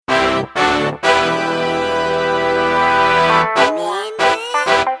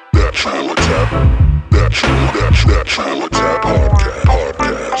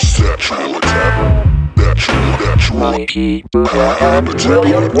Mikey, Booyah, and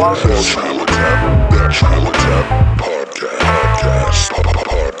William Waffles.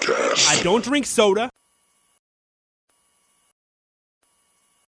 I don't drink soda.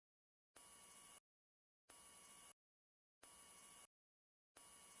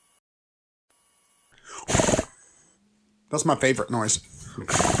 That's my favorite noise.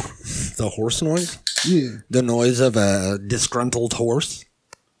 The horse noise? Yeah. The noise of a disgruntled horse?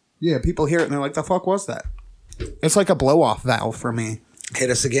 Yeah, people hear it and they're like, the fuck was that? It's like a blow-off valve for me.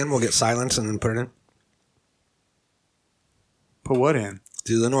 Hit us again, we'll get silence and then put it in. Put what in?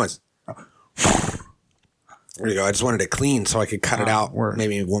 Do the noise. There you go. I just wanted it clean so I could cut it out. Word.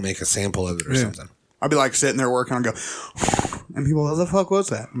 Maybe we'll make a sample of it or something. I'll be like sitting there working and go, and people, what the fuck was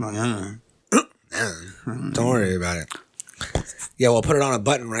that? I'm like, Don't worry about it. Yeah, we'll put it on a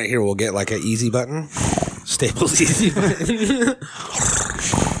button right here. We'll get like an easy button. Staples easy button.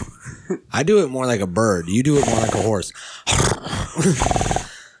 I do it more like a bird. You do it more like a horse.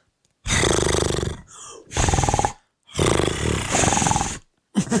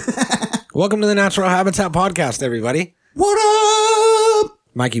 Welcome to the Natural Habitat Podcast, everybody. What up?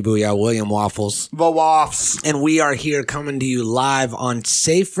 Mikey Booyah, William Waffles. The Waffs. And we are here coming to you live on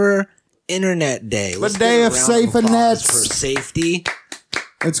Safer Internet Day. The day of safer nets. For safety.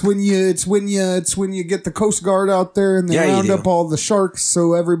 It's when you get the Coast Guard out there and they Yeah, you round do. up all the sharks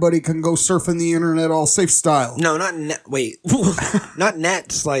so everybody can go surfing the internet all safe style. No, not net. Wait, not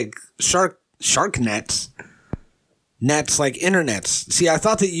nets like shark nets. Nets like internets. See, I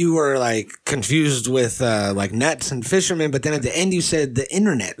thought that you were like confused with like nets and fishermen, but then at the end you said the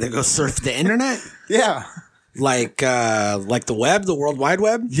internet. They go surf the internet, Yeah. like the web, the World Wide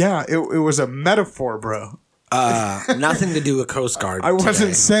Web. Yeah, it was a metaphor, bro. Nothing to do with Coast Guard. I wasn't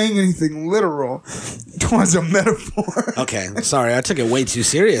today. saying anything literal. It was a metaphor. Okay, sorry, I took it way too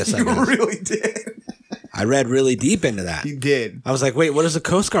serious. I You guess. really did. I read really deep into that. You did. I was like, wait, what does the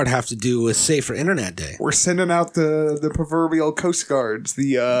Coast Guard have to do with Safer Internet Day? We're sending out the proverbial Coast Guards,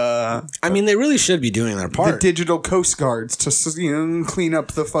 I mean, they really should be doing their the part. digital Coast Guards to clean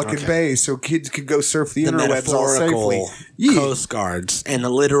up the fucking bay so kids could go surf the The interwebs all safely. metaphorical Yeah, Coast Guards and the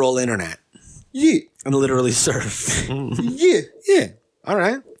literal internet. yeah, And literally surf. yeah. Yeah. All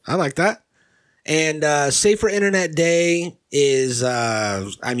right. I like that. And Safer Internet Day is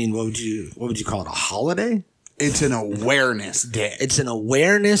what would you call it? A holiday? It's an awareness day. It's an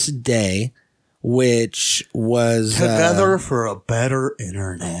awareness day which was Together for a better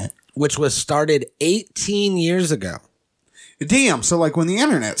internet. which was started 18 years ago. Damn, so like when the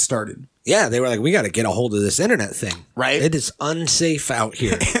internet started. Yeah, they were like, we got to get a hold of this internet thing. Right. It is unsafe out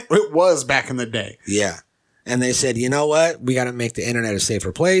here. It was back in the day. Yeah. And they said, you know what? We got to make the internet a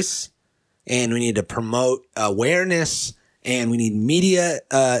safer place. And we need to promote awareness. And we need media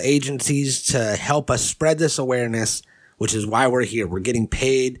agencies to help us spread this awareness, which is why we're here. We're getting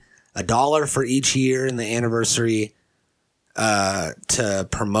paid $1 for each year in the anniversary to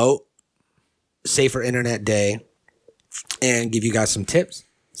promote Safer Internet Day and give you guys some tips,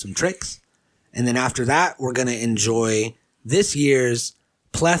 some tricks. And then after that, we're going to enjoy this year's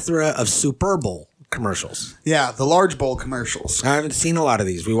plethora of Super Bowl commercials. Yeah, the large bowl commercials. I haven't seen a lot of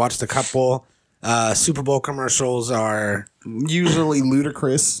these. We watched a couple. Super Bowl commercials are Usually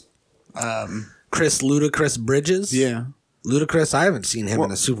ludicrous. Chris Ludacris Bridges. Yeah. Ludacris, I haven't seen him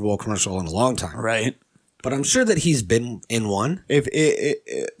in a Super Bowl commercial in a long time. Right. But I'm sure that he's been in one. If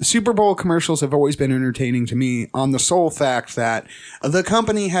Super Bowl commercials have always been entertaining to me on the sole fact that the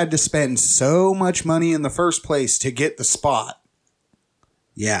company had to spend so much money in the first place to get the spot.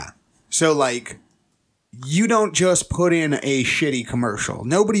 Yeah. So like, you don't just put in a shitty commercial.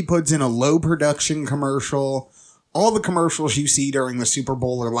 Nobody puts in a low production commercial. All the commercials you see during the Super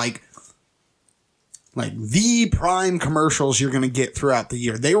Bowl are like the prime commercials you're going to get throughout the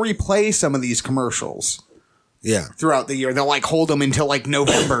year. They replay some of these commercials Yeah. throughout the year. They'll like hold them until like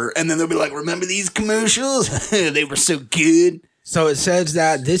November and then they'll be like, remember these commercials? They were so good. So it says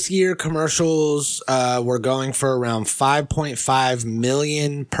that this year commercials were going for around 5.5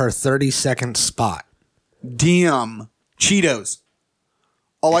 million per 30-second spot. Damn. Cheetos.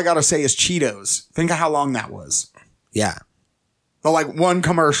 All I got to say is Cheetos. Think of how long that was. Yeah. But like one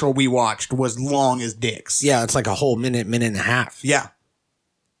commercial we watched was long as dicks. Yeah, it's like a whole minute and a half. Yeah.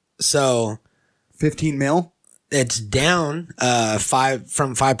 So 15 mil? it's down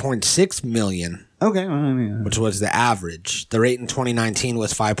from 5.6 million, Okay. Well, I mean, which was the average. The rate in 2019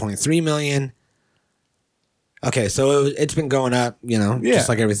 was 5.3 million. Okay, so it's been going up, just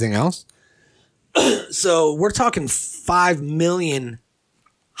like everything else. So we're talking 5 million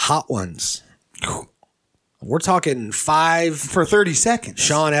hot ones We're talking 5 For 30 seconds.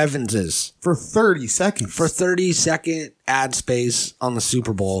 Sean Evanses For 30 seconds. for 30-second ad space on the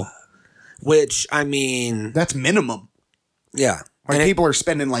Super Bowl, which, I mean, That's minimum. yeah. Like And people are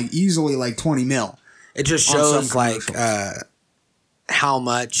spending like easily like 20 mil. it just on some shows like commercials. how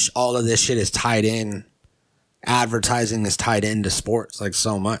much all of this shit is tied in. Advertising is tied into sports like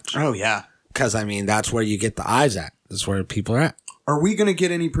so much. Oh yeah. Because, I mean, that's where you get the eyes at. That's where people are at. Are we going to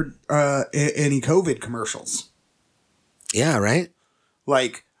get any COVID commercials? Yeah, right?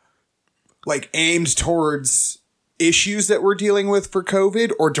 Like aimed towards issues that we're dealing with for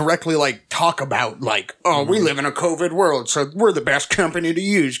COVID, or directly like talk about like, oh, we live in a COVID world, so we're the best company to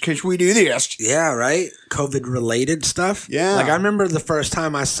use because we do this. Yeah, right? COVID-related stuff. Yeah. Like, I remember the first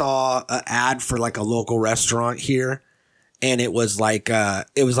time I saw an ad for, like, a local restaurant here, and it was like a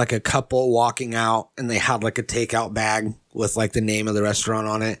couple walking out, and they had, like, a takeout bag with, like, the name of the restaurant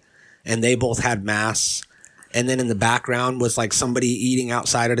on it, and they both had masks. And then in the background was, like, somebody eating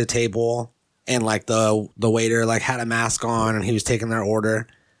outside at a table, and, like, the waiter, like, had a mask on, and he was taking their order.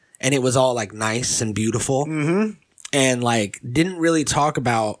 And it was all, like, nice and beautiful. Mm-hmm. And, like, didn't really talk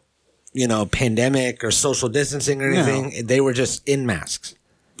about, you know, pandemic or social distancing or anything. No. They were just in masks.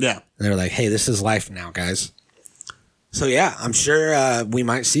 Yeah. They were like, hey, this is life now, guys. So, yeah, I'm sure we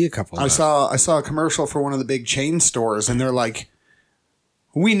might see a couple of I those. saw a commercial for one of the big chain stores, and they're like,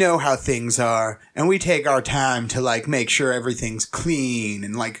 we know how things are, and we take our time to like make sure everything's clean.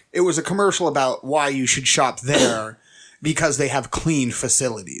 And like, it was a commercial about why you should shop there because they have clean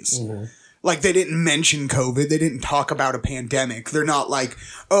facilities. Mm-hmm. Like, they didn't mention COVID. They didn't talk about a pandemic. They're not like,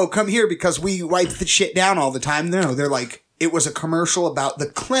 oh, come here because we wipe the shit down all the time. No, they're like, it was a commercial about the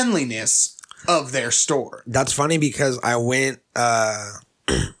cleanliness of their store. That's funny because I went,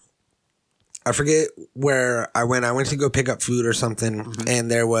 I forget where I went. I went to go pick up food or something, mm-hmm. and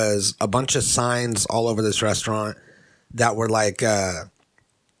there was a bunch of signs all over this restaurant that were like,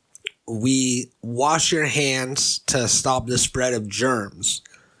 we wash your hands to stop the spread of germs.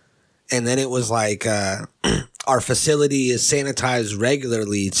 And then it was like, our facility is sanitized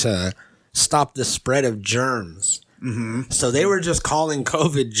regularly to stop the spread of germs. Mm-hmm. So they were just calling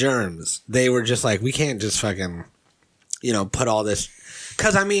COVID germs. They were just like, we can't just fucking, you know, put all this.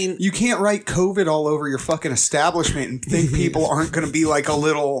 Because, I mean, you can't write COVID all over your fucking establishment and think people aren't going to be like a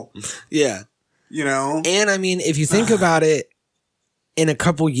little, yeah, you know? And I mean, if you think about it, in a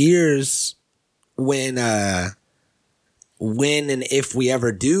couple years, when and if we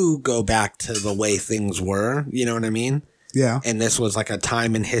ever do go back to the way things were, you know what I mean? Yeah. And this was like a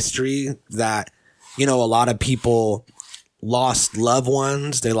time in history that, you know, a lot of people lost loved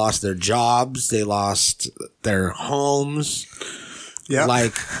ones, they lost their jobs, they lost their homes. Yeah.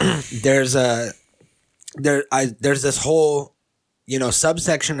 Like there's this whole, you know,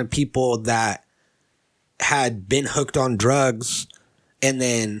 subsection of people that had been hooked on drugs and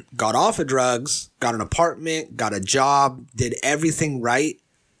then got off of drugs, got an apartment, got a job, did everything right,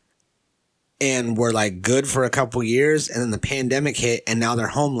 and were like good for a couple years, and then the pandemic hit and now they're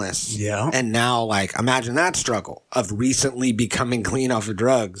homeless. Yeah. And now, like, imagine that struggle of recently becoming clean off of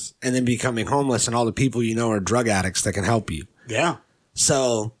drugs and then becoming homeless, and all the people you know are drug addicts that can help you. Yeah.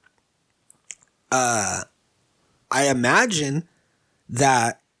 So, I imagine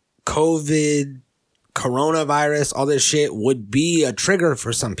that COVID, coronavirus, all this shit would be a trigger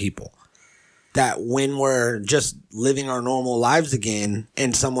for some people. That when we're just living our normal lives again,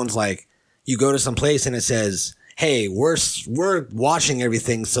 and someone's like, you go to some place and it says, hey, we're washing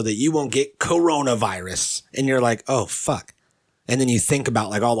everything so that you won't get coronavirus. And you're like, oh, fuck. And then you think about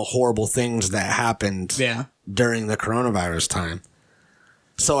like all the horrible things that happened during the coronavirus time.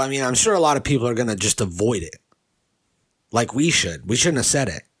 So, I mean, I'm sure a lot of people are going to just avoid it. Like we should. We shouldn't have said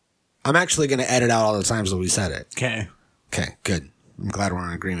it. I'm actually going to edit out all the times that we said it. Okay. Okay, good. I'm glad we're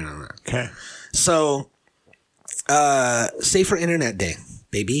in agreement on that. Okay. So, Safer Internet Day,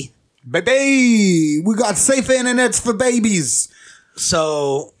 baby. Baby, we got safer internets for babies.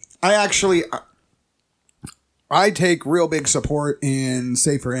 So, I take real big support in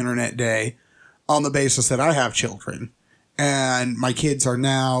Safer Internet Day on the basis that I have children. And my kids are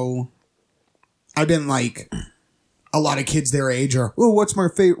now, I've been like, a lot of kids their age are, oh,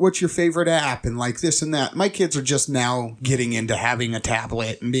 what's your favorite app? And like this and that. My kids are just now getting into having a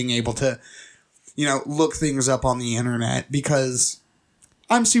tablet and being able to, you know, look things up on the internet because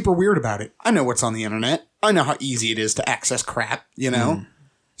I'm super weird about it. I know what's on the internet. I know how easy it is to access crap, you know?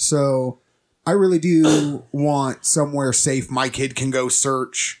 So I really do want somewhere safe my kid can go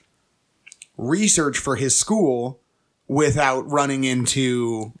research for his school without running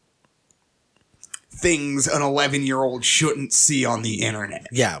into things an 11-year-old shouldn't see on the internet.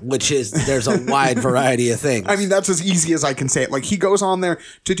 Yeah, which is, there's a wide variety of things. I mean, that's as easy as I can say it. Like, he goes on there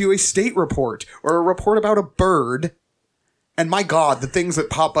to do a state report or a report about a bird. And my God, the things that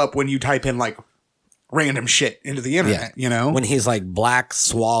pop up when you type in, like, random shit into the internet, you know? When he's like, black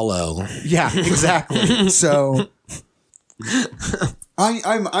swallow. Yeah, exactly. So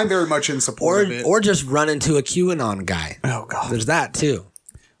I'm very much in support of it. Or just run into a QAnon guy. Oh, God. There's that, too.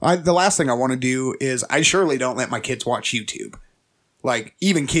 The last thing I want to do is I surely don't let my kids watch YouTube. Like,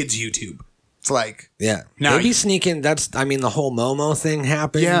 even kids' YouTube. It's like... Yeah. Now Maybe sneaking, the whole Momo thing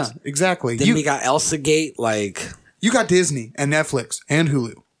happened. Yeah, exactly. Then we got Elsa Gate, like... You got Disney and Netflix and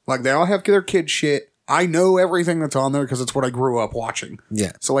Hulu. Like, they all have their kid shit. I know everything that's on there because it's what I grew up watching.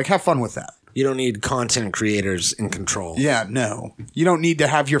 Yeah. So, like, have fun with that. You don't need content creators in control. Yeah, no. You don't need to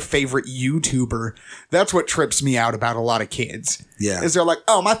have your favorite YouTuber. That's what trips me out about a lot of kids. Yeah. Is they're like,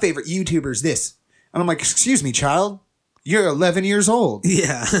 oh, my favorite YouTuber is this. And I'm like, excuse me, child. You're 11 years old.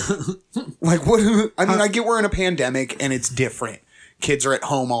 Yeah. Like, what? I mean, I get we're in a pandemic and it's different. Kids are at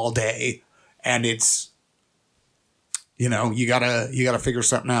home all day and it's, you know, you gotta figure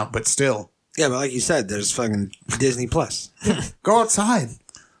something out, but still. Yeah, but like you said, there's fucking Disney Plus. Go outside.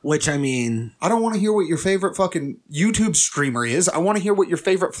 Which, I mean... I don't want to hear what your favorite fucking YouTube streamer is. I want to hear what your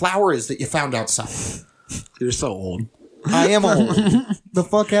favorite flower is that you found outside. You're so old. I am old. The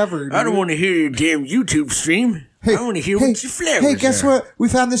fuck ever, dude. I don't want to hear your damn YouTube stream. I want to hear what your flowers Hey, guess are. what? We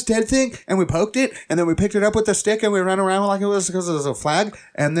found this dead thing, and we poked it, and then we picked it up with a stick, and we ran around like it was because it was a flag,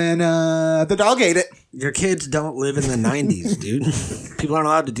 and then the dog ate it. Your kids don't live in the 90s, dude. People aren't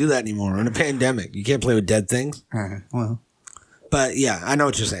allowed to do that anymore. We're in a pandemic. You can't play with dead things. Well... But yeah, I know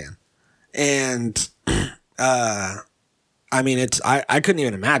what you're saying. And, I mean, I couldn't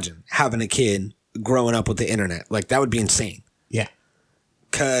even imagine having a kid growing up with the internet. Like, that would be insane. Yeah.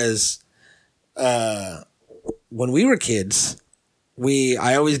 Cause, when we were kids,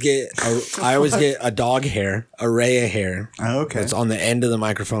 I always get a dog hair, array of hair. Oh, okay. That's on the end of the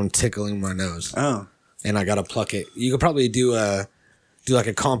microphone tickling my nose. Oh. And I gotta pluck it. You could probably do like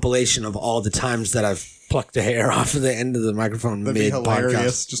a compilation of all the times that I've plucked the hair off of the end of the microphone That'd be mid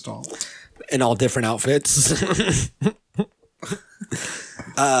hilarious. podcast. Just all. In all different outfits.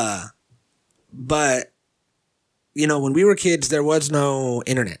 But, you know, when we were kids, there was no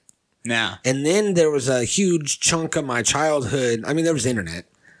internet. Nah. And then there was a huge chunk of my childhood. I mean, there was internet.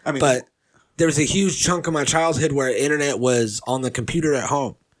 But there was a huge chunk of my childhood where internet was on the computer at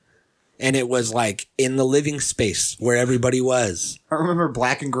home. And it was like in the living space where everybody was. I remember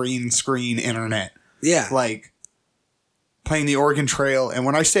black and green screen internet. Yeah. Like playing the Oregon Trail. And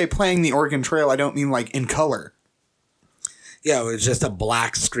when I say playing the Oregon Trail, I don't mean like in color. Yeah, it was just a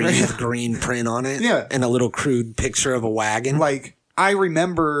black screen with green print on it. Yeah. And a little crude picture of a wagon. Like, I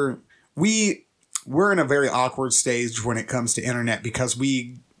remember we're in a very awkward stage when it comes to internet because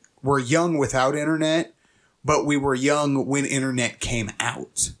we were young without internet, but we were young when internet came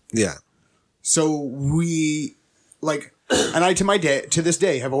out. Yeah. So we, like, and I to this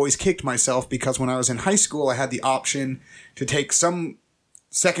day have always kicked myself because when I was in high school, I had the option to take some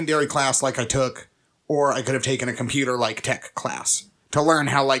secondary class like I took, or I could have taken a computer like tech class to learn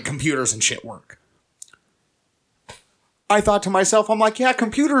how like computers and shit work. I thought to myself, I'm like, yeah,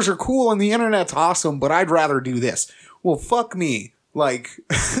 computers are cool and the internet's awesome, but I'd rather do this. Well, fuck me. Like,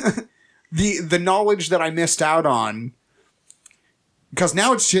 the knowledge that I missed out on, because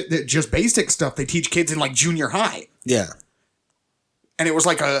now it's shit that just basic stuff they teach kids in like junior high. Yeah. And it was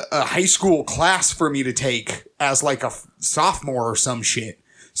like a high school class for me to take as like a sophomore or some shit.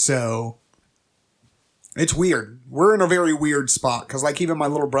 So it's weird. We're in a very weird spot because like even my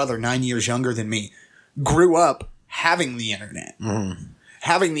little brother, 9 years younger than me, grew up having the internet,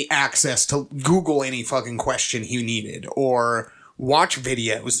 having the access to Google any fucking question he needed or watch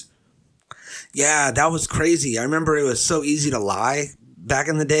videos. Yeah, that was crazy. I remember it was so easy to lie back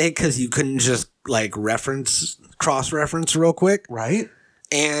in the day because you couldn't just like cross-reference real quick. Right.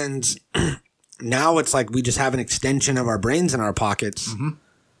 And now it's like we just have an extension of our brains in our pockets.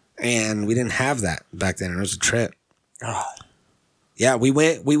 And we didn't have that back then. It was a trip. God. Yeah, we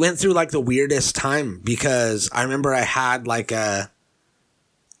went through like the weirdest time because I remember I had like I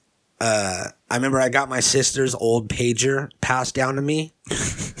got my sister's old pager passed down to me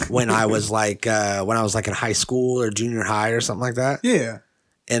when I was like in high school or junior high or something like that. Yeah.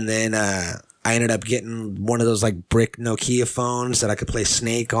 And then I ended up getting one of those like brick Nokia phones that I could play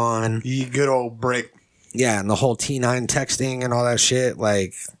Snake on. You good old brick. Yeah, and the whole T9 texting and all that shit,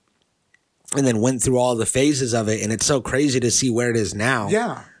 like, and then went through all the phases of it, and it's so crazy to see where it is now.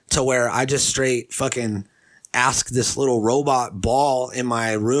 Yeah. To where I just straight fucking ask this little robot ball in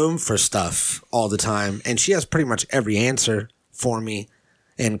my room for stuff all the time. And she has pretty much every answer for me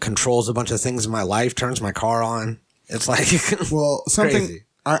and controls a bunch of things in my life, turns my car on. It's like, well, something crazy.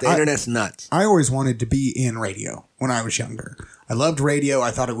 The internet's nuts. I always wanted to be in radio when I was younger. I loved radio.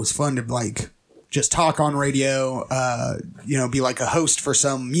 I thought it was fun to like just talk on radio, be like a host for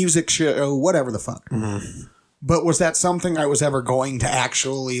some music show, whatever the fuck. Mm-hmm. But was that something I was ever going to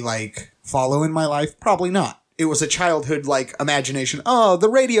actually like follow in my life? Probably not. It was a childhood like imagination. Oh, the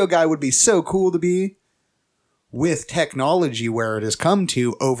radio guy would be so cool to be. With technology where it has come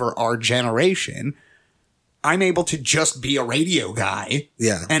to over our generation, I'm able to just be a radio guy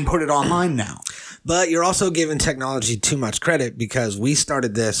and put it online now. But you're also giving technology too much credit because we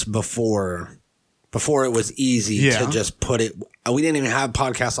started this before it was easy to just put it. We didn't even have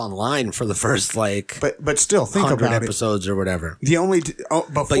podcasts online for the first but still think 100 about episodes or whatever. The only before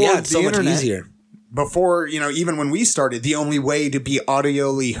but yeah, it's so much easier. Before, even when we started, the only way to be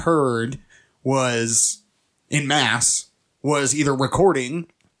audioly heard was in mass was either recording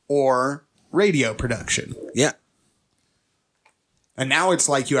or radio production. Yeah. And now it's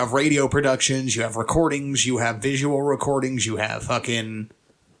like you have radio productions, you have recordings, you have visual recordings, you have fucking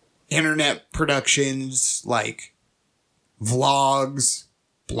internet productions, like vlogs,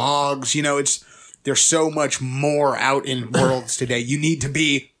 blogs. There's so much more out in worlds today. You need to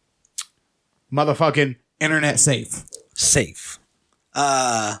be motherfucking internet safe.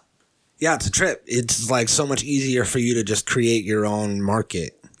 Yeah, it's a trip. It's like so much easier for you to just create your own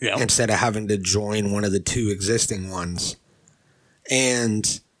market instead of having to join one of the two existing ones.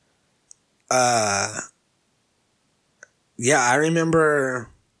 And, I remember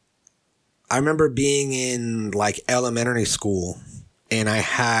being in like elementary school and I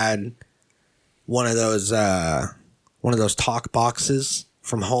had one of those talk boxes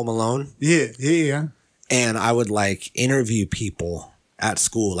from Home Alone. Yeah. And I would like interview people at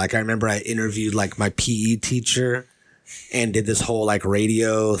school. Like I remember I interviewed like my PE teacher and did this whole like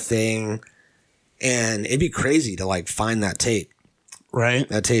radio thing. And it'd be crazy to like find that tape. Right.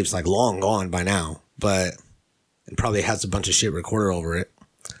 That tape's like long gone by now, but it probably has a bunch of shit recorded over it.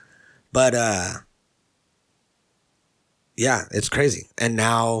 But it's crazy. And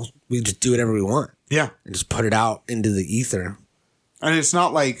now we just do whatever we want. Yeah. And just put it out into the ether. And it's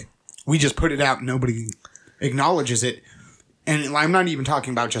not like we just put it out and nobody acknowledges it. And I'm not even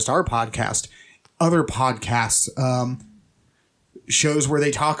talking about just our podcast. Other podcasts, shows where they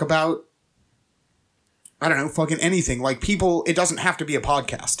talk about, I don't know, fucking anything. Like people, it doesn't have to be a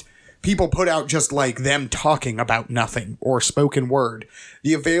podcast. People put out just like them talking about nothing or spoken word.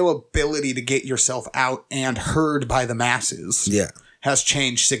 The availability to get yourself out and heard by the masses has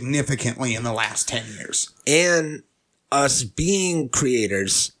changed significantly in the last 10 years. And us being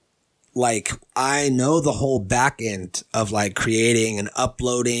creators, like I know the whole back end of like creating and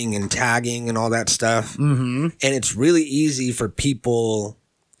uploading and tagging and all that stuff. Mm-hmm. And it's really easy for people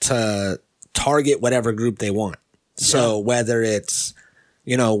to target whatever group they want. So whether it's,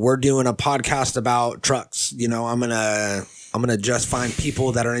 we're doing a podcast about trucks, I'm going to just find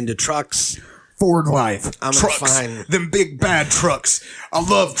people that are into trucks. Ford Life. I'm trucks. Find them big bad trucks. I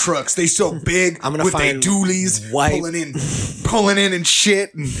love trucks. They so big I'm gonna with find their dualies pulling in and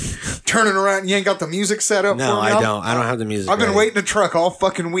shit and turning around. You ain't got the music set up for me? No, I don't. I don't have the music. I've been waiting a truck all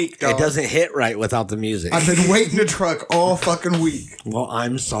fucking week, dog. It doesn't hit right without the music. I've been waiting a truck all fucking week. Well,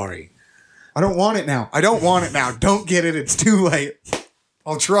 I'm sorry. I don't want it now. Don't get it. It's too late.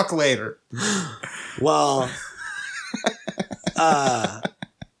 I'll truck later. Well,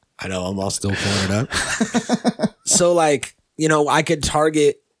 I know I'm all still pulling it up. So like, I could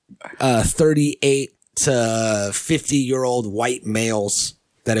target 38 to 50-year-old white males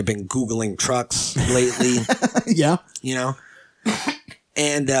that have been Googling trucks lately. Yeah.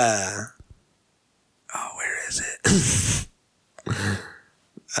 And where is it?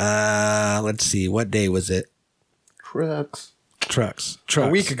 Let's see. What day was it? Trucks. A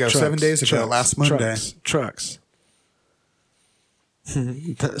week ago, 7 days ago, last Monday. Trucks.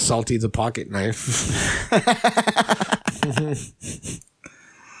 Salty the pocket knife.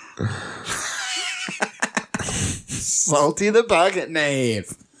 Salty the pocket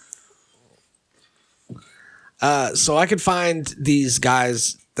knife. So I could find these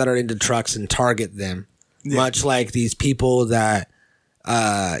guys that are into trucks and target them, much like these people that,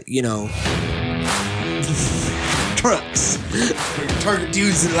 trucks. We can target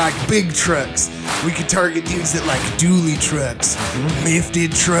dudes that like big trucks. We can target dudes that like dually trucks,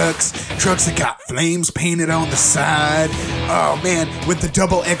 lifted trucks, trucks that got flames painted on the side. Oh man, with the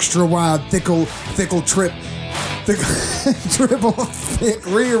double extra wide, triple thick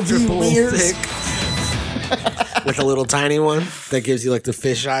rear view mirrors. with a little tiny one that gives you like the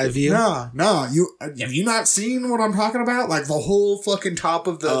fisheye view. No. You have you not seen what I'm talking about? Like the whole fucking top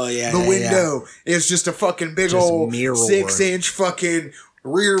of the window is just a fucking big Just old mirror. 6-inch fucking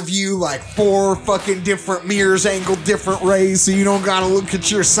rear view, like 4 fucking different mirrors angled different ways, so you don't gotta look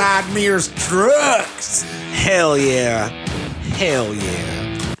at your side mirrors. Trucks. Hell yeah. Hell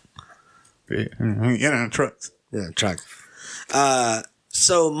yeah. Trucks. Yeah, trucks.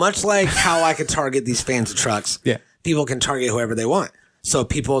 So much like how I could target these fans of trucks, people can target whoever they want. So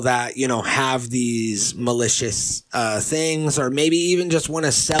people that, have these malicious things, or maybe even just want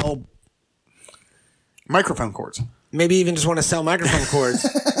to sell Microphone cords. Maybe even just want to sell microphone cords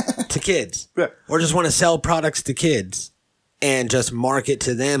to kids. Yeah. Or just want to sell products to kids and just market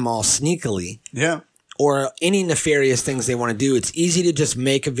to them all sneakily. Yeah. Or any nefarious things they want to do. It's easy to just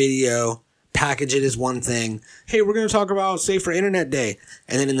make a video, package it as one thing. Hey, we're going to talk about Safer Internet Day.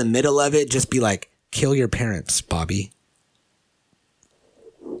 And then in the middle of it, just be like, kill your parents, Bobby.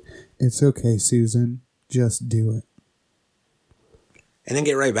 It's okay, Susan. Just do it. And then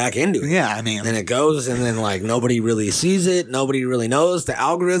get right back into it. Yeah, I mean. Then it goes, and then like nobody really sees it. Nobody really knows. The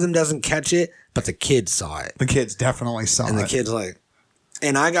algorithm doesn't catch it, but the kids saw it. The kids definitely saw it. And the kids like,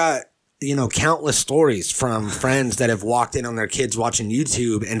 and I got, countless stories from friends that have walked in on their kids watching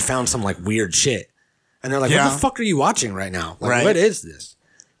YouTube and found some like weird shit. And they're like, what the fuck are you watching right now? Like, what is this?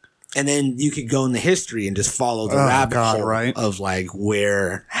 And then you could go in the history and just follow the rabbit hole of like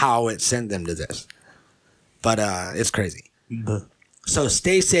how it sent them to this. But it's crazy. So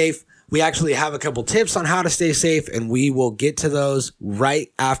stay safe. We actually have a couple tips on how to stay safe, and we will get to those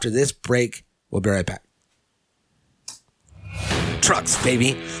right after this break. We'll be right back. Trucks,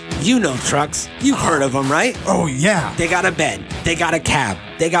 baby. You know trucks. You've heard of them, right? Oh, yeah. They got a bed. They got a cab.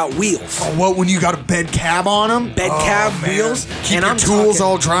 They got wheels. Oh, what, when you got a bed cab on them? Cab, wheels. Keep your tools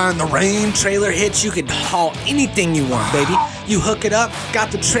all dry in the rain. Trailer hitch. You can haul anything you want, baby. You hook it up,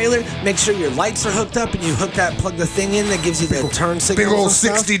 got the trailer, make sure your lights are hooked up, and you plug the thing in that gives you the turn signal. Big old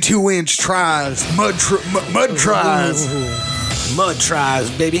 62-inch tries. Mud tries. Mud tries,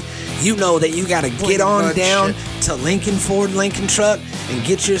 baby. You know that you got to get on down to Lincoln Ford Lincoln Truck and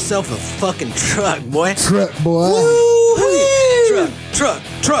get yourself a fucking truck, boy. Truck, boy. Woo! Truck.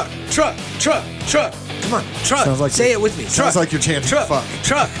 Come on, truck. Sounds like Say it with me. Truck. Sounds like you're chanting truck. fuck.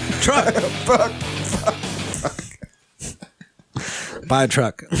 Truck. Fuck. Buy a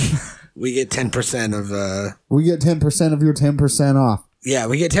truck. We get 10% of... We get 10% of your 10% off. Yeah,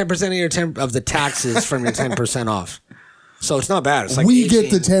 we get 10% of your of the taxes from your 10% off. So it's not bad. It's like we 18.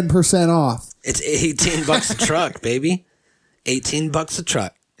 get the 10% off. It's $18 a truck, baby. $18 a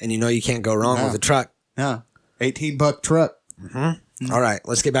truck. And you can't go wrong with a truck. Yeah. $18 truck. Mm-hmm. All right,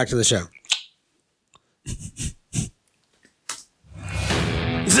 let's get back to the show.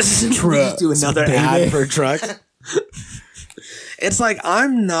 Trucks, do another ad for a truck. It's like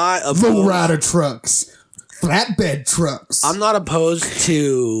I'm not opposed. Lowrider trucks. Flatbed trucks. I'm not opposed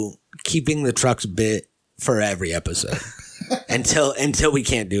to keeping the trucks bit for every episode. until we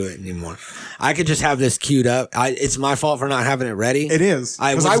can't do it anymore. I could just have this queued up. It's my fault for not having it ready. It is.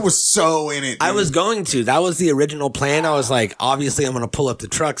 Because I was so in it. Dude. I was going to. That was the original plan. I was like, obviously, I'm going to pull up the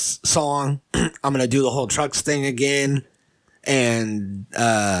trucks song. I'm going to do the whole trucks thing again. And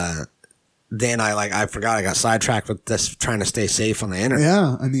then I forgot I got sidetracked with this trying to stay safe on the internet.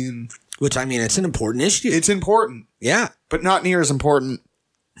 Yeah, I mean. Which, it's an important issue. It's important. Yeah. But not near as important.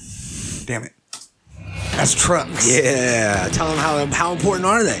 Damn it. As trucks. Yeah. Tell them how important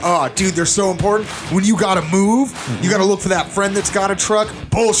are they? Oh, dude, they're so important. When you gotta move, you gotta look for that friend that's got a truck.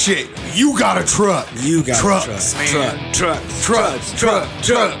 Bullshit. You got a truck. You got trucks, a truck. man.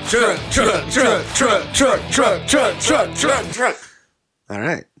 Truck. All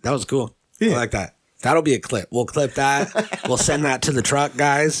right. That was cool. Yeah. I like that. That'll be a clip. We'll clip that. We'll send that to the truck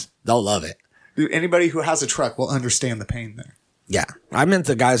guys. They'll love it. Dude, anybody who has a truck will understand the pain there. Yeah. I meant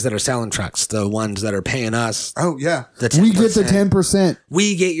the guys that are selling trucks, the ones that are paying us. Oh, yeah. We get the 10%.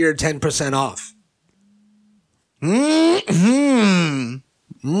 We get your 10% off.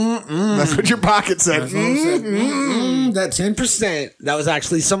 That's what your pocket said. That 10%. That was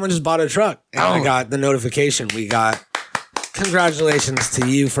actually someone just bought a truck. And I got the notification. We got congratulations to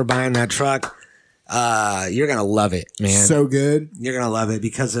you for buying that truck. You're going to love it, man. So good. You're going to love it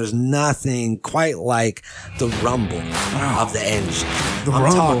because there's nothing quite like the rumble of the engine.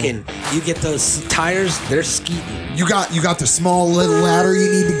 I'm talking, you get those tires, they're skeeting. You got the small little ladder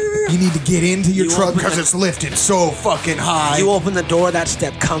you need to get into your truck because it's lifted so fucking high. You open the door, that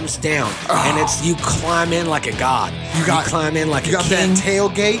step comes down, and you climb in like a god. You climb in like a king. You got that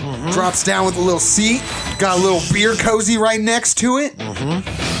tailgate, drops down with a little seat, got a little beer cozy right next to it.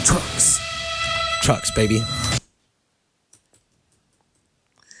 Trucks. trucks, baby.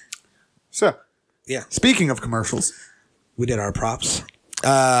 So, Yeah, speaking of commercials. we did our props.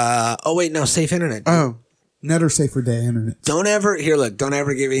 Oh wait, no, safe internet. Oh, Netter Safer Day Internet. Don't ever don't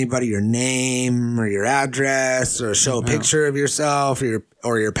ever give anybody your name or your address or show a picture of yourself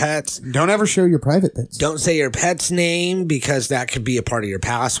or your pets. don't ever Show your private bits. Don't say your pet's name because that could be a part of your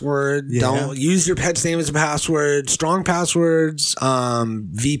password. Yeah. Don't use your pet's name as a password. Strong passwords,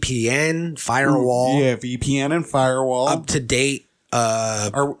 VPN, firewall, Yeah, VPN and firewall. up to date.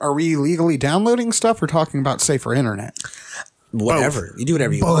 Are we legally downloading stuff or talking about safer internet? Whatever. You do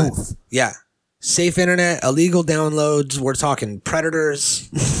whatever you want. Both. Yeah. Safe internet, illegal downloads. We're talking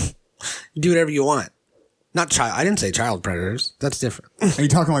predators. Do whatever you want. Not child. I didn't say child predators. That's different. Are you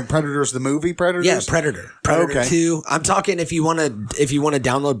talking like Predators, the movie Predators? Yeah, Predator. Predator Okay. 2. I'm talking if you want to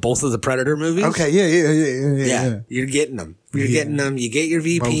download both of the Predator movies. Okay, yeah. Yeah, you're getting them. You're getting them. You get your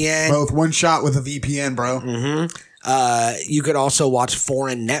VPN. Both one shot with a VPN, bro. You could also watch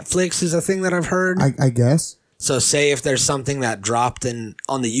foreign Netflix is a thing that I've heard. I guess. So say if there's something that dropped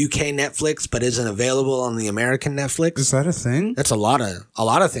on the UK Netflix but isn't available on the American Netflix. Is that a thing? That's a lot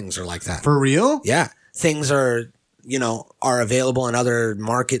of things are like that. For real? Yeah. Things are available in other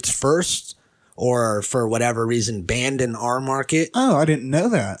markets first or for whatever reason banned in our market Oh, I didn't know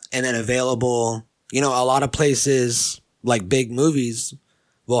that. and then available, a lot of places like big movies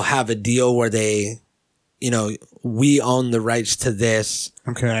will have a deal where they, we own the rights to this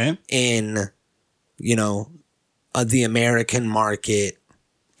Okay. in, the American market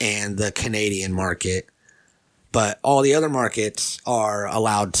and the Canadian market, but all the other markets are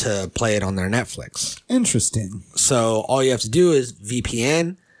allowed to play it on their Netflix. Interesting. So all you have to do is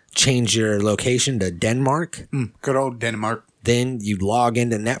VPN, change your location to Denmark. Good old Denmark. Then you log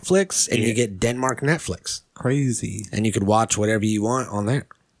into Netflix and you get Denmark Netflix Crazy. and you could watch whatever you want on there.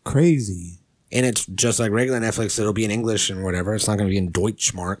 Crazy. And it's just like regular Netflix. It'll be in English and whatever. It's not going to be in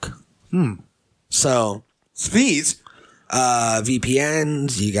Deutschmark. So, Speeds.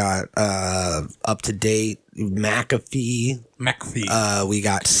 VPNs, you got, up to date McAfee. We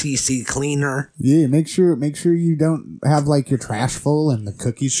got CC Cleaner. Yeah, make sure you don't have like your trash full and the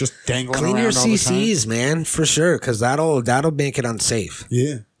cookies. He's just dangling Clean around your all the time. CCs, man, for sure. Cause that'll make it unsafe.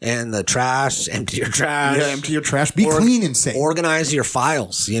 Yeah. And the trash, empty your trash. Yeah, empty your trash. Be clean and safe. Organize your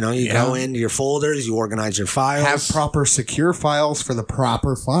files. You go into your folders, you organize your files. Have proper secure files for the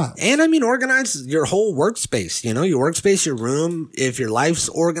Proper file. And organize your whole workspace. Your workspace, your room. If your life's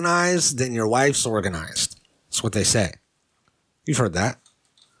organized, then your wife's organized. That's what they say. You've heard that.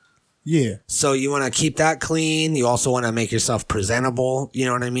 Yeah. So you want to keep that clean. You also want to make yourself presentable. You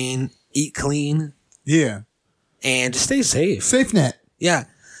know what I mean? Eat clean Yeah. and just stay safe. Safe net. Yeah.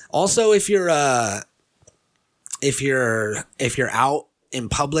 Also, if you're out in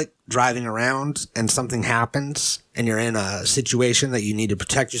public driving around and something happens and you're in a situation that you need to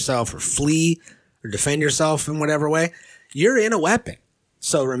protect yourself or flee or defend yourself in whatever way, you're in a weapon.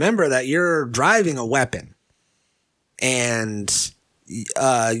 So remember that you're driving a weapon and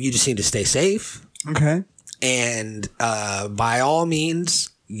you just need to stay safe. Okay. And by all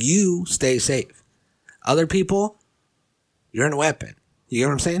means, you stay safe. Other people, you're in a weapon. You get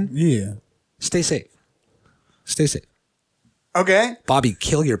what I'm saying? Yeah. Stay safe. Stay safe. Okay. Bobby,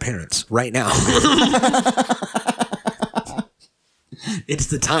 kill your parents right now. It's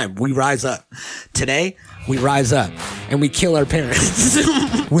the time. We rise up. Today, we rise up and we kill our parents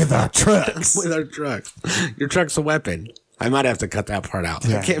With our trucks. with our trucks. Your truck's a weapon. I might have to cut that part out.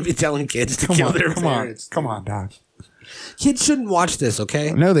 I can't be telling kids to kill their parents. Come on, Doc. Kids shouldn't watch this,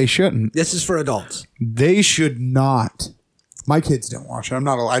 okay? No, they shouldn't. This is for adults. They should not. My kids don't. Watch it.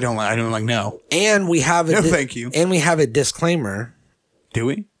 I don't like no. And we have a No, thank you. And we have a disclaimer Do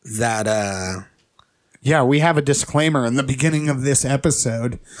we? that Yeah, we have a disclaimer in the beginning of this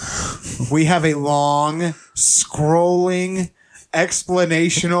episode. We have a long, scrolling,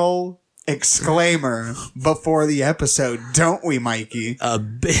 explanational exclaimer before the episode, don't we, Mikey? a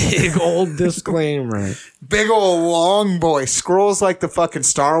big old disclaimer. Big old long boy. Scrolls like the fucking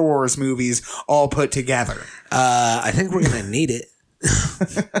Star Wars movies all put together. I think we're gonna need it.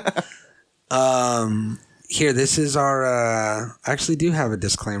 Here, this is our. I actually do have a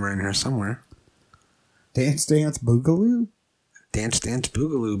disclaimer in here somewhere. Dance Dance Boogaloo? Dance Dance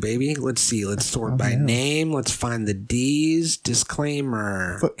Boogaloo, baby. Let's see. Let's sort by name. Let's find the D's.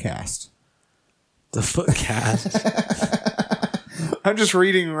 Disclaimer. Footcast. The Footcast. I'm just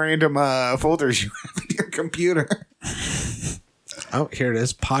reading random folders you have in your computer. Oh, here it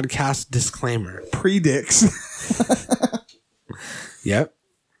is. Podcast disclaimer. Predicts. Yep,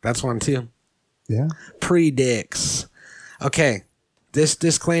 that's one too. Yeah. Predicts. Okay, This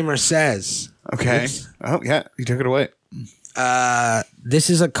disclaimer says... Okay. Oops. Oh, yeah. You took it away. This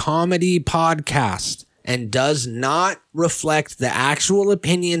is a comedy podcast and does not reflect the actual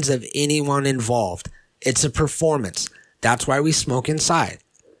opinions of anyone involved. It's a performance. That's why we smoke inside.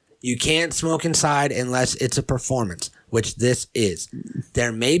 You can't smoke inside unless it's a performance, which this is.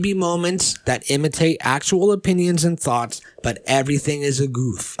 There may be moments that imitate actual opinions and thoughts, but everything is a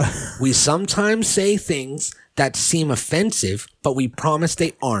goof. We sometimes say things that seem offensive, but we promise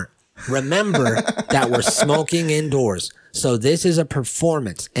they aren't. Remember that we're smoking indoors. So this is a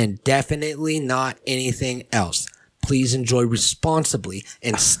performance and definitely not anything else. Please enjoy responsibly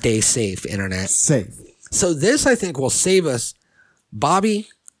and stay safe, internet. Safe. So this, I think, will save us. Bobby,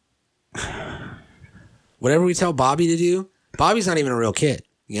 whatever we tell Bobby to do, Bobby's not even a real kid.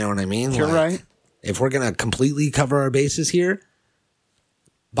 You know what I mean? You're right. If we're going to completely cover our bases here,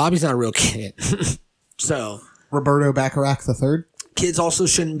 Bobby's not a real kid. So Roberto Bacharach III. kids also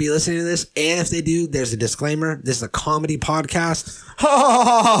shouldn't be listening to this. And if they do, there's a disclaimer. This is a comedy podcast.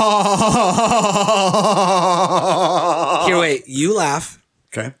 Here, wait. You laugh.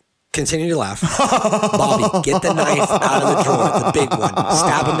 Okay. Continue to laugh. Bobby, get the knife out of the drawer, the big one.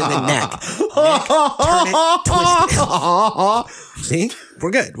 Stab him in the neck. Turn it, twist it. See?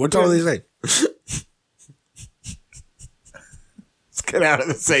 We're good. We're totally safe. Let's get out of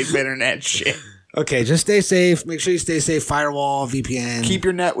the safe internet shit. Okay, just stay safe. Make sure you stay safe. Firewall, VPN. Keep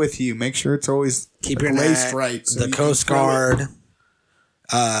your net with you. Make sure it's always Keep your laced net. right. so The you Coast can throw it.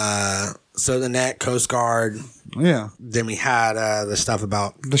 Guard. So the net, Coast Guard. Yeah. Then we had the stuff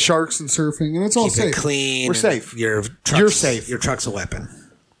about The sharks and surfing, and it's all keep safe. it clean. We're and safe. Your truck's, You're safe. Your truck's a weapon.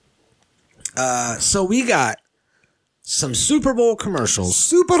 So we got some Super Bowl commercials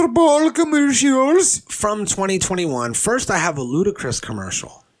Super Bowl commercials. from 2021. First, I have a Ludacris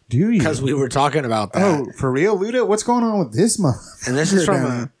commercial Do you? because we were talking about that. Oh, for real, Luda? What's going on with this month? And this is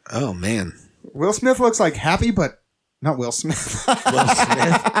from oh man, Will Smith looks like happy, but not Will Smith. Will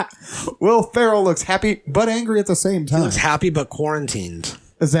Smith Will Ferrell looks happy, But angry at the same time. looks happy but quarantined.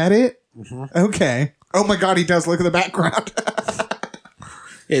 Is that it? okay. Oh my God, he does. Look at the background.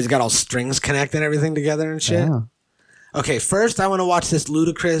 Yeah, he's got all strings connecting everything together and shit. Yeah. Okay, first I want to watch this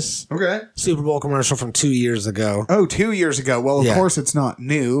Ludacris okay. Super Bowl commercial from 2 years ago. Oh, 2 years ago. Well, of Yeah. course it's not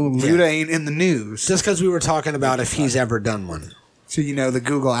new. Luda ain't in the news. Just because we were talking about if he's ever done one. So, you know, the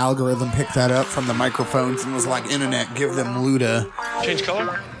Google algorithm picked that up from the microphones and was like, internet, give them Luda. Change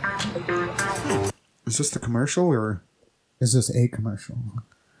color? Is this the commercial or? Is this a commercial?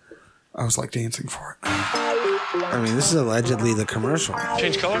 I was like dancing for it. I mean, this is allegedly the commercial.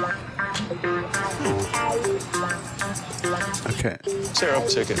 Change color? Okay. Sarah,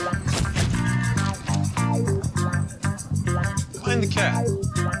 ticket. Find the cat.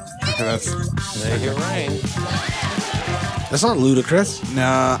 Okay, that's. Make it rain. That's not Ludacris.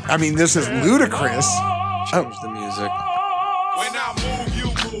 Nah, I mean, this is ludicrous. Change the music. When I move, you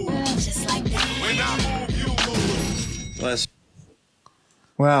move. Just like that. When I move, you move. Less.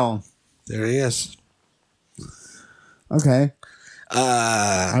 Well, There he is. Okay.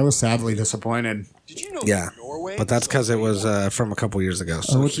 I was sadly disappointed. Did you know Yeah. Norway? But that's because it was from a couple years ago.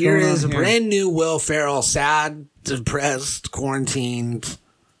 So what's here going on is a here? brand new Will Ferrell, sad, depressed, quarantined.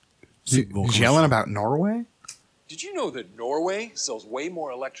 Super Bowl He's commercial. yelling about Norway? Did you know that Norway sells way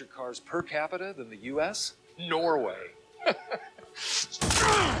more electric cars per capita than the U.S.? Norway.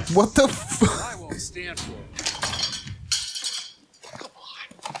 What the f- I won't stand for it.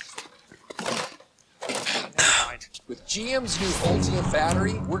 Never mind. With GM's new Ultium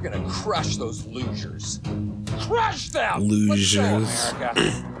battery, we're gonna crush those losers. Crush them! Let's go, Losers.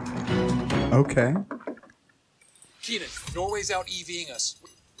 America. Okay. Keenan, Norway's out EVing us.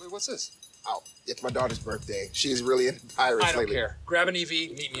 Wait, what's this? Oh, it's my daughter's birthday. She's really into pirates I don't lately. care. Grab an EV,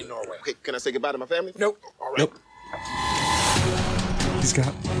 meet me in Norway. Okay, can I say goodbye to my family? Nope. All right. Nope. He's got.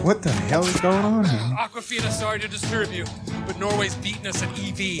 What the hell is going on here? Aquafina, sorry to disturb you, but Norway's beating us at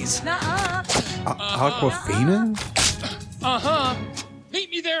EVs. Aquafina? Uh-huh. Meet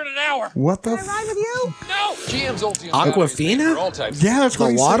me there in an hour. What the? No! GM's Ultium Aquafina? for all types. Yeah, that's The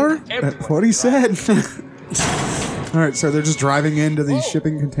what he water? said. That's what he said. All right, so they're just driving into these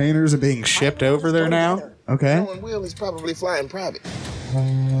shipping containers and being shipped over there now. Okay. Knowing Will is probably flying private.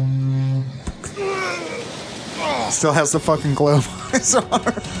 Still has the fucking globe on his arm.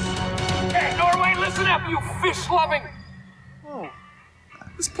 Hey, Norway, listen up, you fish-loving... Oh,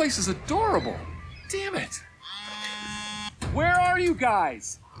 this place is adorable. Damn it. Where are you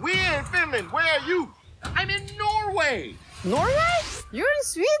guys? We're in Finland. Where are you? I'm in Norway. Norway? You're in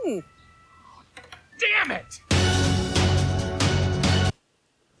Sweden. Damn it.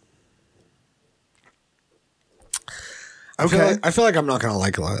 Okay. I feel like I'm not gonna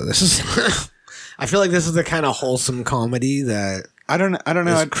like a lot of this. I feel like this is the kind of wholesome comedy that I don't know.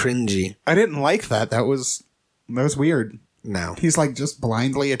 is cringy. I didn't like that. That was weird. No. He's like just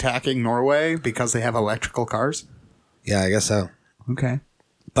blindly attacking Norway because they have electrical cars. Yeah, I guess so. Okay.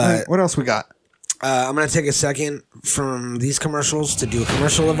 But what else we got? I'm gonna take a second from these commercials to do a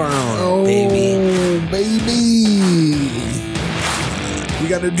commercial of our own, baby. Oh, baby. You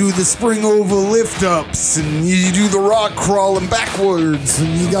got to do the spring over lift ups, and you do the rock crawling backwards, and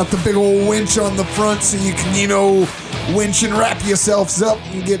you got the big old winch on the front so you can, winch and wrap yourselves up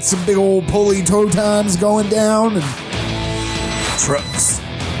and get some big old pulley toe times going down, and trucks.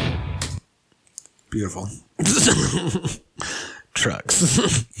 Beautiful.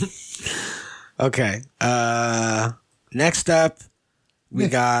 Trucks. Okay. Next up, we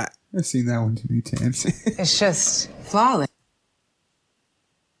got. I've seen that one too many times. It's just flawless,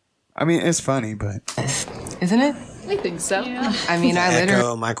 I mean, it's funny, but isn't it? I think so. Yeah. I mean, I literally.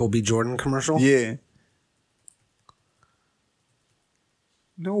 Echo Michael B. Jordan commercial. yeah.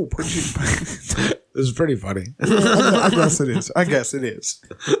 No, put you. This is pretty funny. I guess it is.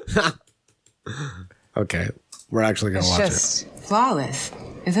 Okay, we're actually gonna It's watch just flawless,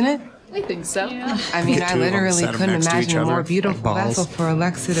 isn't it? I think so. Yeah. I mean, Get I two of them, literally set 'em couldn't next to each imagine a more other, beautiful like balls. vessel for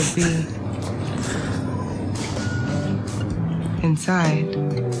Alexa to be inside.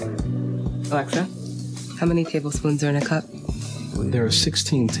 Alexa, how many tablespoons are in a cup? There are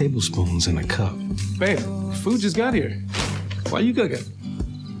 16 tablespoons in a cup. Babe, food just got here. Why you cooking?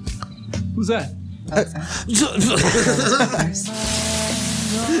 Who's that?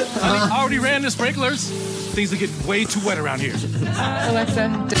 Honey, I already ran the sprinklers. Things are getting way too wet around here.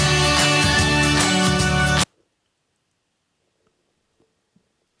 Alexa.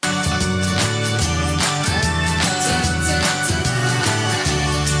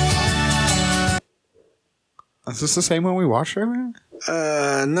 Is this the same one we watched earlier?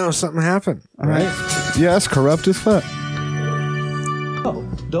 No, something happened. All right. Yeah, it's corrupt as fuck. Oh,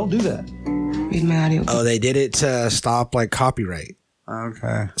 don't do that. Read my audio. Oh, they did it to stop like copyright.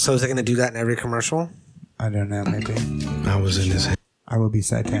 Okay. So is it gonna do that in every commercial? I don't know, maybe. I was in his head. I will be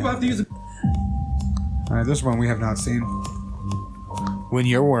satanic. All right, this one we have not seen. When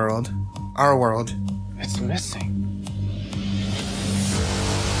your world, our world, It's missing.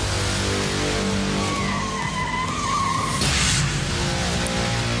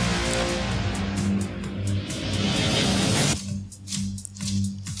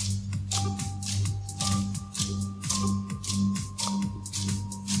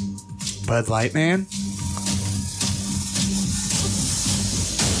 Bud Light Man.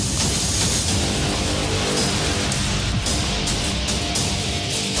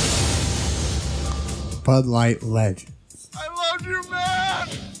 Bud Light legend. I love you, man.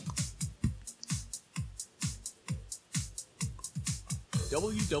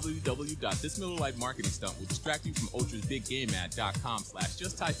 www.thismillerlite-marketing-stunt will distract you from Ultra's big game ad.com/.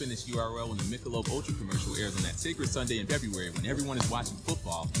 Just type in this URL when the Michelob Ultra commercial airs on that sacred Sunday in February when everyone is watching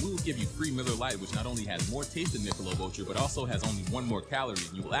football. We will give you free Miller Lite, which not only has more taste than Michelob Ultra, but also has only one more calorie.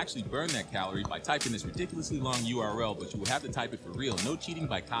 And you will actually burn that calorie by typing this ridiculously long URL, but you will have to type it for real. No cheating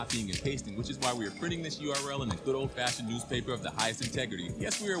by copying and pasting, which is why we are printing this URL in a good old-fashioned newspaper of the highest integrity.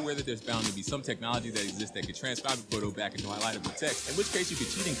 Yes, we are aware that there's bound to be some technology that exists that could transcribe a photo back into highlightable text, in which case you could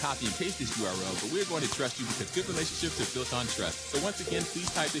cheat and copy and paste this URL, but we're going to trust you because good relationships are built on trust. So once again, please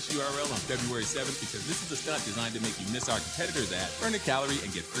type this URL on February 7th because this is a stunt designed to make you miss our competitors' ad, burn a calorie,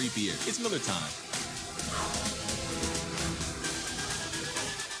 and get free beer. It's Miller time.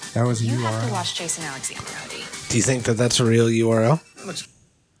 That was a You have to URL. watch Jason Alexander, Odie. Do you think that that's a real URL?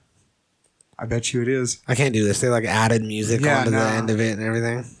 I bet you it is. I can't do this. They like added music Yeah, onto no. the end of it and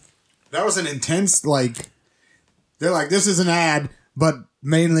everything. That was an intense, they're like, this is an ad, but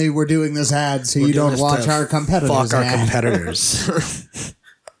mainly we're doing this ad so We're you doing don't this watch to our competitors. Fuck our ad. competitors.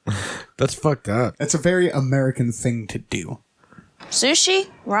 That's fucked up. That's a very American thing to do. Sushi?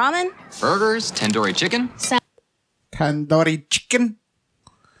 Ramen? Burgers, tandoori chicken. Tandoori chicken.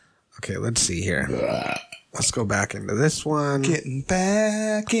 Okay, let's see here. Let's go back into this one. Getting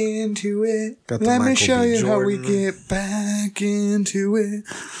back into it. Got the Let me Michael show B. you how we Jordan. get back into it.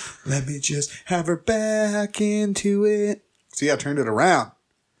 Let me just have her back into it. See, I turned it around.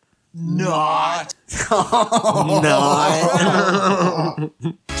 Not.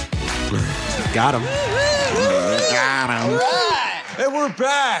 Got him. Hey, we're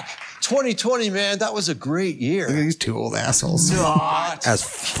back. 2020, man, that was a great year. Look at these two old assholes. Not. As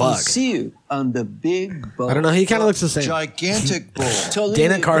fuck. See you on the big bowl. I don't know. He kind of looks the same. Gigantic bowl.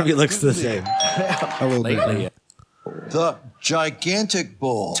 Dana Carvey looks the same. A little bit. The gigantic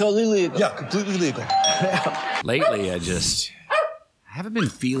bull. Totally legal. Yeah, completely legal. Lately, I haven't been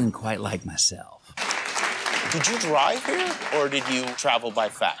feeling quite like myself. Did you drive here, or did you travel by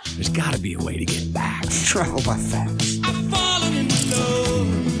fast? There's got to be a way to get back. Travel by fast. I'm falling in love.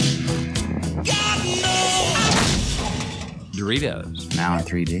 God knows. Doritos, now in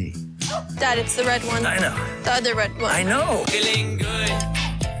 3D. Dad, it's the red one. I know. The other red one. I know. Feeling good.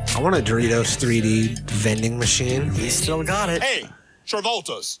 I want a Doritos 3D vending machine. He still got it. Hey,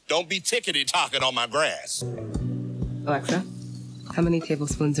 Travolta's, don't be tickety-talking on my grass. Alexa, how many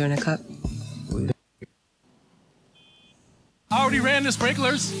tablespoons are in a cup? I already ran the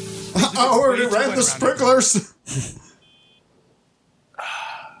sprinklers. I already ran the sprinklers.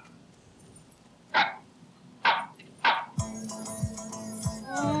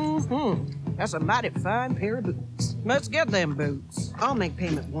 That's a mighty fine pair of boots. Let's get them boots. I'll make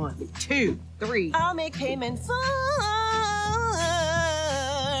payment 1, 2, 3. I'll make payment 4.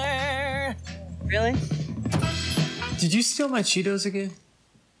 Really? Did you steal my Cheetos again?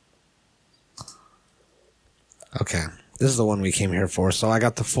 Okay. This is the one we came here for, so I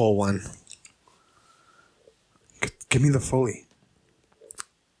got the full one. Give me the fully.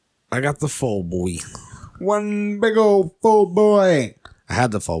 I got the full boy. One big old full boy. I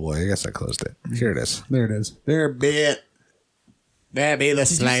had the full boy. I guess I closed it. Here it is. There it is. There, bit. There be the Did you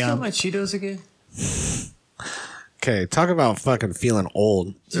steal slam. my Cheetos again? Okay, talk about fucking feeling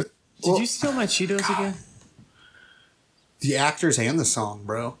old. Did you steal my Cheetos again? The actors and the song,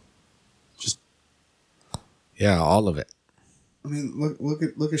 bro. Yeah, all of it. I mean,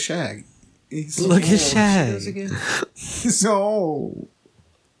 look at Shag. He's so Look at old. Shag. Cheetos again? He's so old.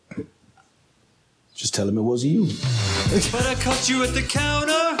 Just tell him it wasn't you. But I caught you at the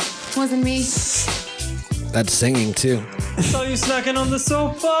counter. Wasn't me. That's singing too. Saw you snacking on the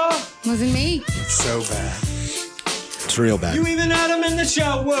sofa. Wasn't me. It's so bad. It's real bad. You even had him in the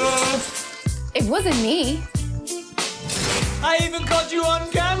shower. It wasn't me. I even caught you on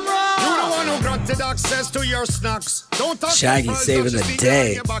camera. You're the one who granted access to your snacks. Don't talk Shaggy about saving just the be day.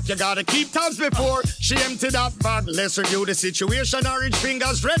 on your back. You gotta keep tabs before she emptied that bag. Let's review the situation. Orange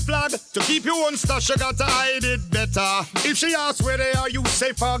fingers, red flag. To keep you on stash, you gotta hide it better. If she asks where they are, you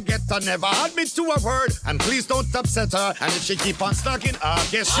say forget her. Never admit to a word, and please don't upset her. And if she keep on stalking, I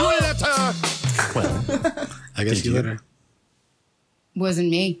guess you let her. Well, I guess you let her. Wasn't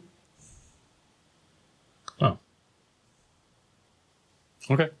me. Oh.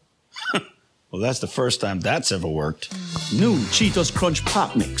 Okay. Well, that's the first time that's ever worked. New Cheetos Crunch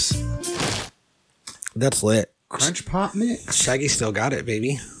Pop Mix. That's lit. Crunch Pop Mix. Shaggy still got it,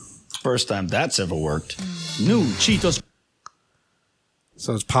 baby. First time that's ever worked. New Cheetos.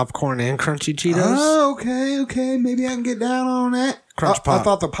 So it's popcorn and crunchy Cheetos? Oh, okay. Maybe I can get down on that. Crunch Pop. I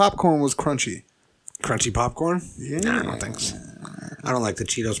thought the popcorn was crunchy. Crunchy popcorn? Yeah. Nah, I don't think so. I don't like the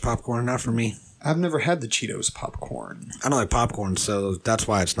Cheetos popcorn. Not for me. I've never had the Cheetos popcorn. I don't like popcorn, so that's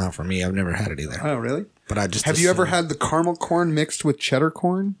why it's not for me. I've never had it either. Oh, really? But I just Have you ever assume- had the caramel corn mixed with cheddar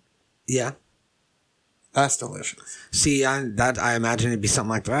corn? Yeah. That's delicious. See, I imagine it'd be something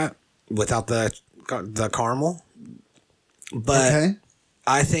like that without the caramel. But Okay.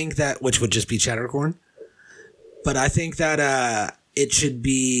 I think that, which would just be cheddar corn. But I think that it should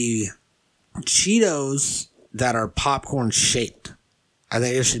be Cheetos that are popcorn shaped. I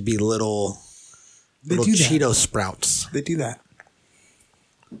think it should be little They do that. Cheeto sprouts, They do that.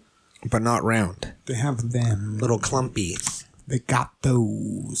 but not round. They have them. Little clumpies. They got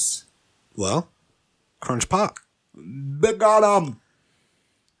those. Well, Crunch Pop. They got them.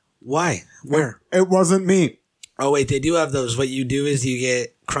 Why? Where? It wasn't me. Oh, wait, they do have those. What you do is you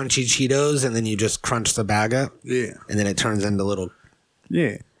get crunchy Cheetos and then you just crunch the bag up. Yeah. And then it turns into little.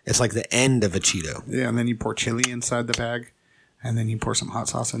 Yeah. It's like the end of a Cheeto. Yeah, and then you pour chili inside the bag. And then you pour some hot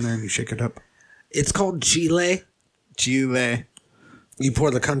sauce in there and you shake it up. It's called Chile. Chile. You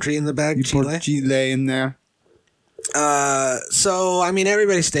pour the country in the bag, You Chile? pour Chile in there. So, I mean,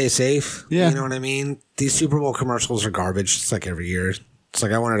 everybody stay safe. Yeah. You know what I mean? These Super Bowl commercials are garbage. It's like every year. It's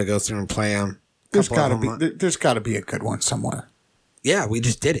like I wanted to go through and play them. There's got to be a good one somewhere. Yeah, we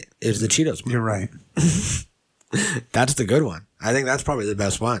just did it. It was the Cheetos one. You're right. That's the good one. I think that's probably the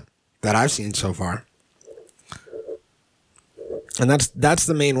best one that I've seen so far. And that's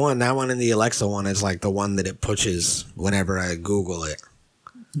the main one. That one and the Alexa one is like the one that it pushes whenever I Google it.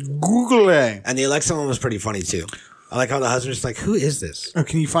 Google it. And the Alexa one was pretty funny too. I like how the husband's like, "Who is this?" Oh,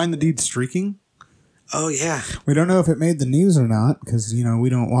 can you find the dude streaking? Oh yeah. We don't know if it made the news or not because, you know, we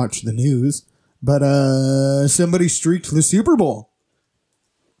don't watch the news. But somebody streaked the Super Bowl.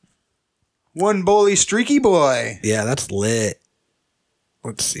 One bully streaky boy. Yeah, that's lit.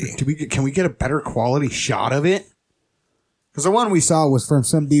 Let's see. Can we get a better quality shot of it? Because the one we saw was from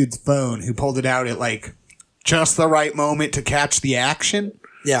some dude's phone who pulled it out at like just the right moment to catch the action.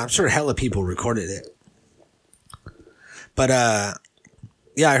 Yeah, I'm sure hella people recorded it. But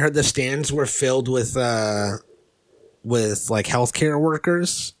yeah, I heard the stands were filled with like healthcare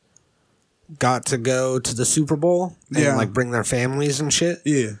workers. Got to go to the Super Bowl and like bring their families and shit.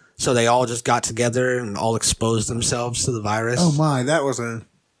 Yeah. So they all just got together and all exposed themselves to the virus. Oh my, that was an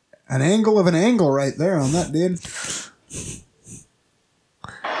angle of an angle right there on that, dude.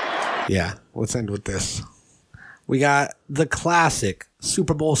 Yeah, let's end with this. We got the classic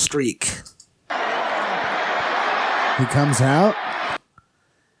Super Bowl streak. He comes out.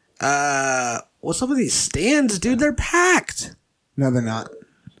 What's up with these stands, dude? They're packed. No, they're not.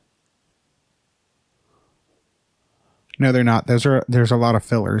 No, they're not. There's a lot of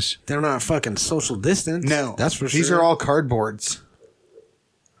fillers. They're not fucking social distance. No, that's for sure. These are all cardboards.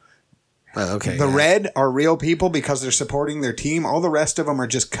 Okay. The red are real people because they're supporting their team. All the rest of them are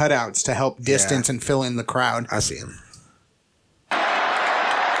just cutouts to help distance and fill in the crowd. I see them.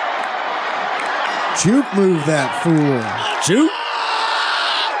 Juke move that fool. Juke.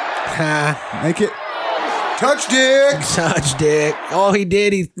 Make it. Touch dick. Touch dick. Oh, he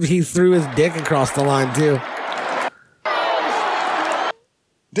did. He threw his dick across the line too.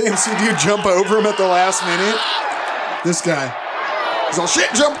 Damn, see dude jump over him at the last minute. This guy. He's all,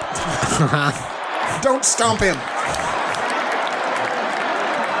 shit, jump. Don't stomp him.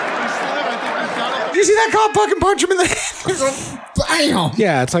 Did you see that cop fucking punch him in the head? He's all, bam.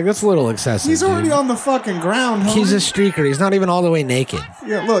 Yeah, it's like, that's a little excessive. He's already dude. on the fucking ground, homie. He's a streaker. He's not even all the way naked.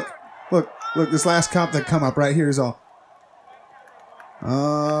 Yeah, look. This last cop that come up right here is all.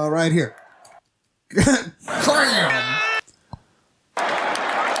 Right here. Cram.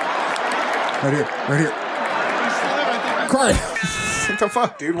 Right here. Cry. What the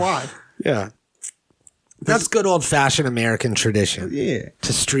fuck, dude? Why? Yeah. That's good old-fashioned American tradition. Yeah.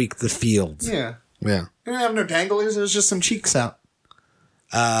 To streak the fields. Yeah. Yeah. They didn't have no danglies. There was just some cheeks out.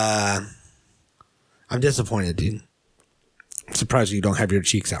 I'm disappointed, dude. I'm surprised you don't have your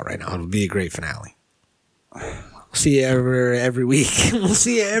cheeks out right now. It would be a great finale. See you every week. We'll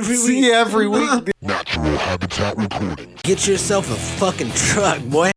see you every week. See you every week. Natural Habitat Recording. Get yourself a fucking truck, boy.